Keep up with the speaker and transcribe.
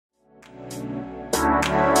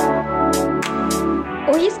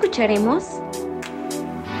Hoy escucharemos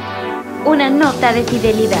una nota de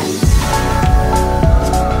fidelidad.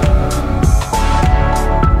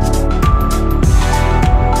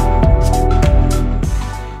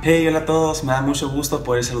 Hey, hola a todos, me da mucho gusto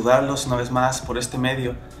poder saludarlos una vez más por este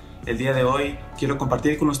medio. El día de hoy quiero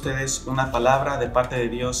compartir con ustedes una palabra de parte de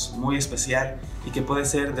Dios muy especial y que puede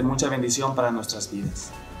ser de mucha bendición para nuestras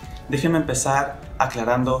vidas. Déjenme empezar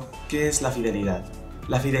aclarando qué es la fidelidad.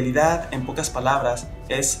 La fidelidad, en pocas palabras,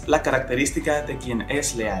 es la característica de quien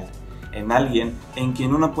es leal, en alguien en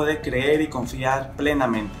quien uno puede creer y confiar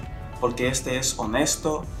plenamente, porque éste es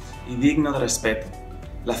honesto y digno de respeto.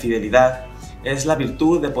 La fidelidad es la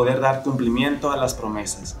virtud de poder dar cumplimiento a las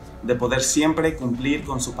promesas, de poder siempre cumplir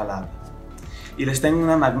con su palabra. Y les tengo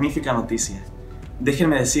una magnífica noticia.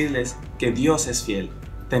 Déjenme decirles que Dios es fiel.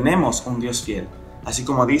 Tenemos un Dios fiel. Así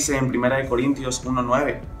como dice en 1 Corintios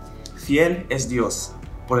 1:9, fiel es Dios,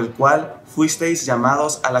 por el cual fuisteis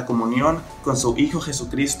llamados a la comunión con su Hijo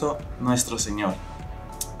Jesucristo, nuestro Señor.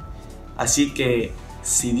 Así que,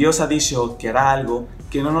 si Dios ha dicho que hará algo,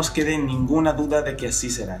 que no nos quede ninguna duda de que así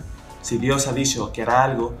será. Si Dios ha dicho que hará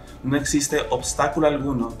algo, no existe obstáculo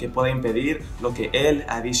alguno que pueda impedir lo que Él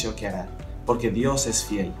ha dicho que hará, porque Dios es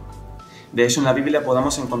fiel. De hecho, en la Biblia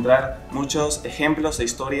podemos encontrar muchos ejemplos e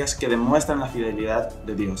historias que demuestran la fidelidad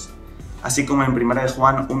de Dios. Así como en 1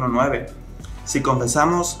 Juan 1:9, si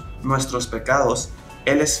confesamos nuestros pecados,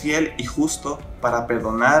 Él es fiel y justo para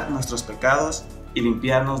perdonar nuestros pecados y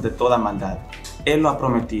limpiarnos de toda maldad. Él lo ha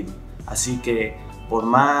prometido, así que por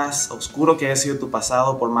más oscuro que haya sido tu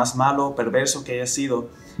pasado, por más malo o perverso que haya sido,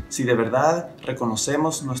 si de verdad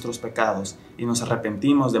reconocemos nuestros pecados y nos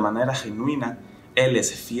arrepentimos de manera genuina, Él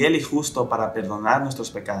es fiel y justo para perdonar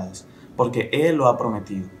nuestros pecados, porque Él lo ha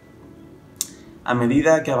prometido. A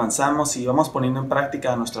medida que avanzamos y vamos poniendo en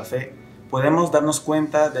práctica nuestra fe, podemos darnos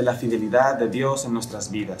cuenta de la fidelidad de Dios en nuestras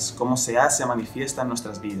vidas, cómo se hace manifiesta en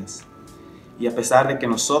nuestras vidas. Y a pesar de que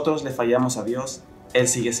nosotros le fallamos a Dios, Él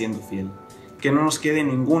sigue siendo fiel. Que no nos quede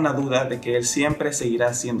ninguna duda de que Él siempre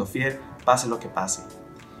seguirá siendo fiel, pase lo que pase.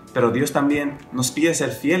 Pero Dios también nos pide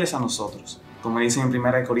ser fieles a nosotros. Como dice en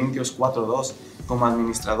 1 Corintios 4:2, como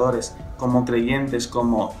administradores, como creyentes,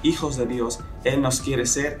 como hijos de Dios, Él nos quiere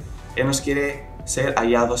ser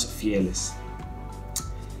hallados fieles.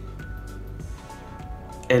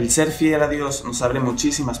 El ser fiel a Dios nos abre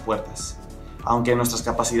muchísimas puertas. Aunque nuestras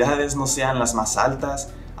capacidades no sean las más altas,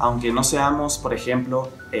 aunque no seamos, por ejemplo,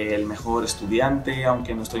 el mejor estudiante,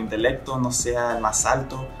 aunque nuestro intelecto no sea el más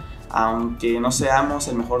alto, aunque no seamos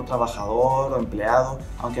el mejor trabajador o empleado,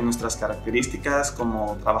 aunque nuestras características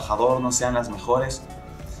como trabajador no sean las mejores,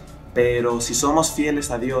 pero si somos fieles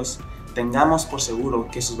a Dios, tengamos por seguro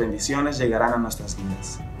que sus bendiciones llegarán a nuestras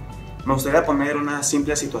vidas. Me gustaría poner una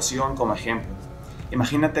simple situación como ejemplo.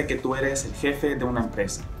 Imagínate que tú eres el jefe de una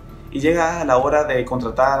empresa y llega la hora de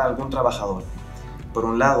contratar a algún trabajador. Por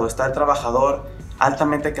un lado está el trabajador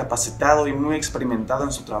altamente capacitado y muy experimentado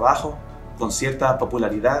en su trabajo, con cierta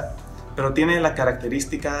popularidad, pero tiene la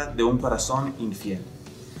característica de un corazón infiel.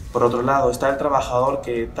 Por otro lado está el trabajador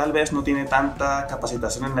que tal vez no tiene tanta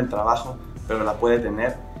capacitación en el trabajo, pero la puede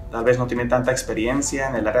tener, tal vez no tiene tanta experiencia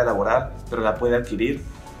en el área laboral, pero la puede adquirir,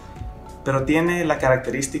 pero tiene la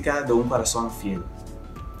característica de un corazón fiel.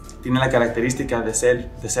 Tiene la característica de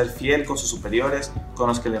ser fiel con sus superiores, con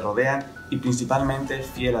los que le rodean y principalmente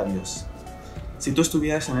fiel a Dios. Si tú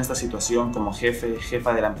estuvieras en esta situación como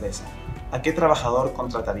jefa de la empresa, ¿a qué trabajador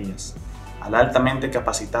contratarías? ¿Al altamente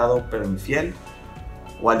capacitado pero infiel?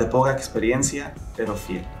 ¿O al de poca experiencia pero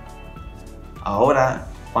fiel? Ahora,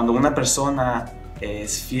 cuando una persona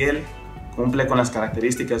es fiel, cumple con las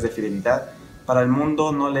características de fidelidad, para el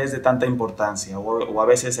mundo no le es de tanta importancia o a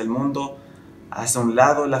veces el mundo hace a un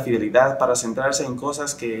lado la fidelidad para centrarse en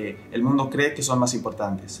cosas que el mundo cree que son más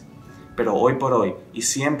importantes. Pero hoy por hoy, y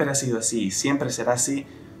siempre ha sido así, y siempre será así,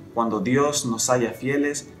 cuando Dios nos halla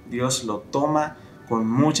fieles, Dios lo toma con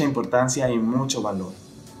mucha importancia y mucho valor.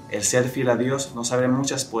 El ser fiel a Dios nos abre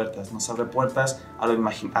muchas puertas, nos abre puertas a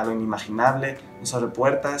lo inimaginable, nos abre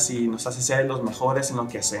puertas y nos hace ser los mejores en lo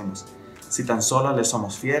que hacemos. Si tan solo le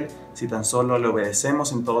somos fiel, si tan solo le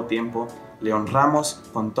obedecemos en todo tiempo, le honramos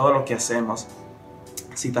con todo lo que hacemos,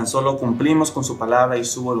 si tan solo cumplimos con su palabra y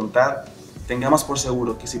su voluntad, tengamos por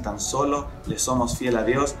seguro que si tan solo le somos fiel a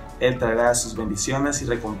Dios, Él traerá sus bendiciones y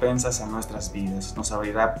recompensas a nuestras vidas, nos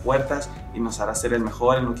abrirá puertas y nos hará ser el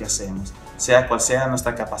mejor en lo que hacemos, sea cual sea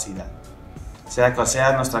nuestra capacidad, sea cual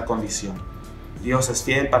sea nuestra condición. Dios es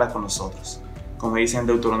fiel para con nosotros. Como dice en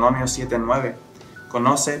Deuteronomio 7:9,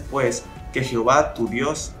 conoce pues que Jehová tu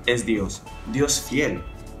Dios es Dios, Dios fiel,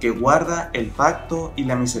 que guarda el pacto y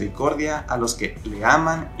la misericordia a los que le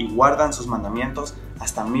aman y guardan sus mandamientos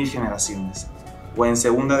hasta 1000 generaciones. O en 2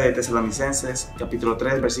 de Tesalonicenses, capítulo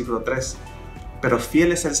 3, versículo 3. Pero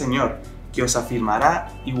fiel es el Señor, que os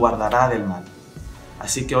afirmará y guardará del mal.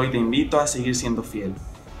 Así que hoy te invito a seguir siendo fiel.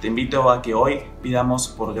 Te invito a que hoy pidamos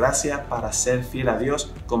por gracia para ser fiel a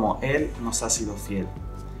Dios como Él nos ha sido fiel.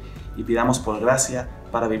 Y pidamos por gracia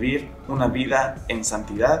para vivir una vida en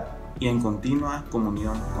santidad y en continua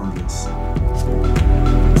comunión con Dios.